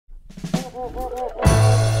Hey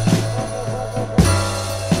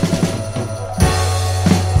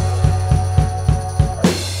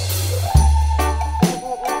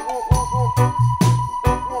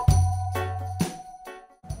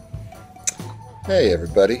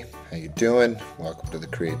everybody, how you doing? Welcome to the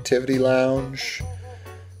Creativity Lounge.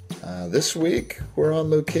 This week we're on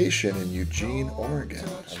location in Eugene, Oregon.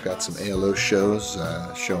 I've got some ALO shows,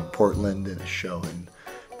 a show in Portland and a show in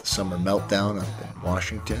the Summer Meltdown up in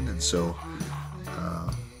Washington, and so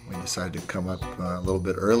we decided to come up a little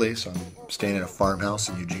bit early, so I'm staying in a farmhouse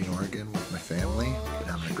in Eugene, Oregon with my family. Been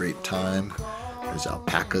having a great time. There's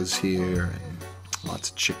alpacas here and lots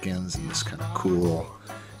of chickens and this kind of cool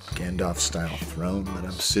Gandalf-style throne that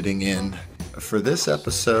I'm sitting in. For this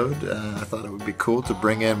episode, I thought it would be cool to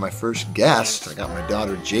bring in my first guest. I got my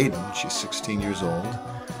daughter Jaden. She's 16 years old.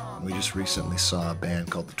 And we just recently saw a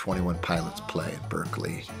band called the 21 Pilots play in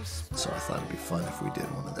Berkeley. So I thought it'd be fun if we did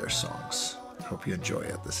one of their songs. I hope you enjoy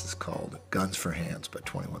it. This is called Guns for Hands by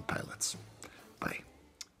 21 Pilots. Bye.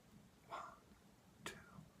 1, 2,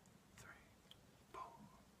 3, 4.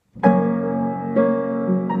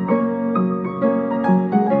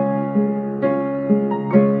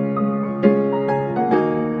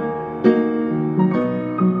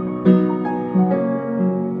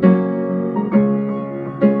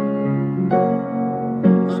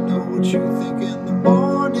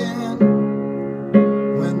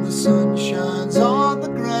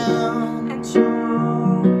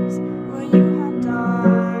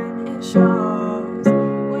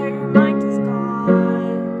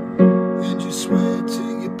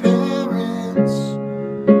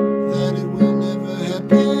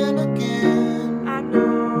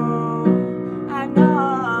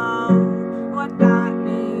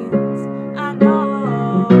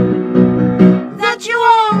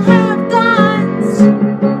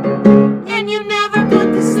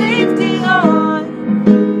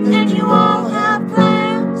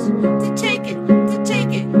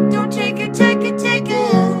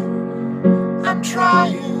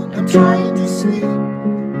 I'm trying to sleep.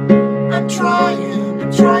 I'm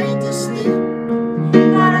trying to sleep.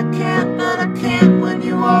 But I can't when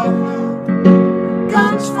you all have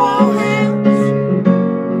guns for hands.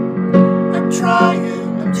 I'm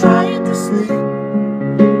trying to sleep.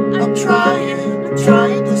 I'm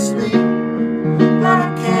trying to sleep. But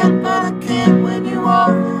I can't when you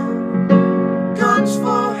all have guns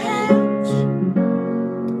for hands.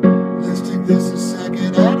 Let's take this a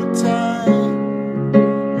second at a time.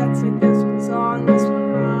 Let's take this one song, this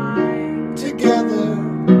one rhyme. Together,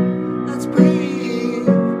 let's breathe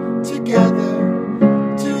together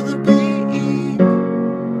to the beat.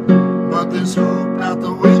 But there's hope out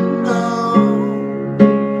the window,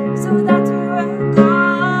 so that's where I go.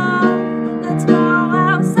 Let's go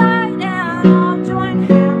outside and all join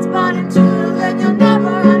hands. But until then, you'll never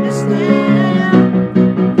understand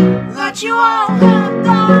that you all have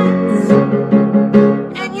guns,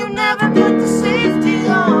 and you never put the safety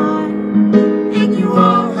on, and you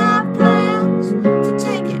all have plans to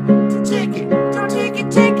take it, don't take it.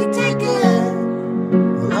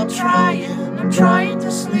 Well, I'm trying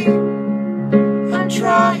to sleep. I'm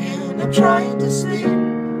trying to sleep.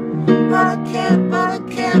 But I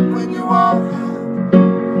can't when you all have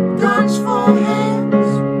guns for hands.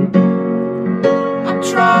 I'm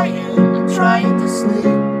trying to sleep.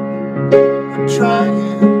 I'm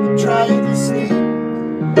trying to sleep.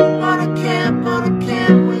 But I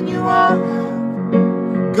can't when you all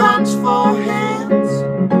have guns for hands.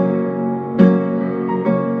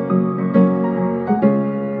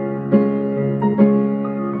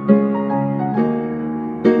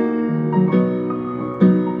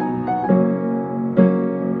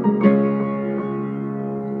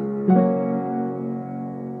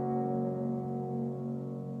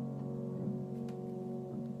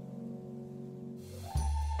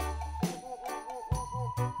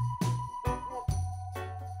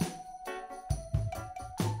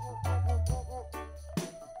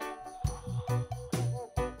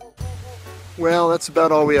 Well, that's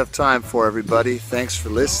about all we have time for, everybody. Thanks for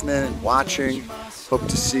listening and watching. Hope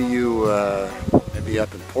to see you maybe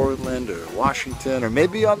up in Portland or Washington, or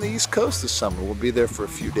maybe on the East Coast this summer. We'll be there for a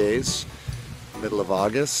few days, middle of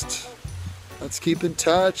August. Let's keep in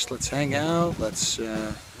touch. Let's hang out. Let's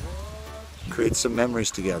create some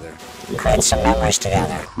memories together. Create some memories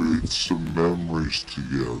together.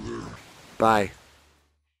 Bye.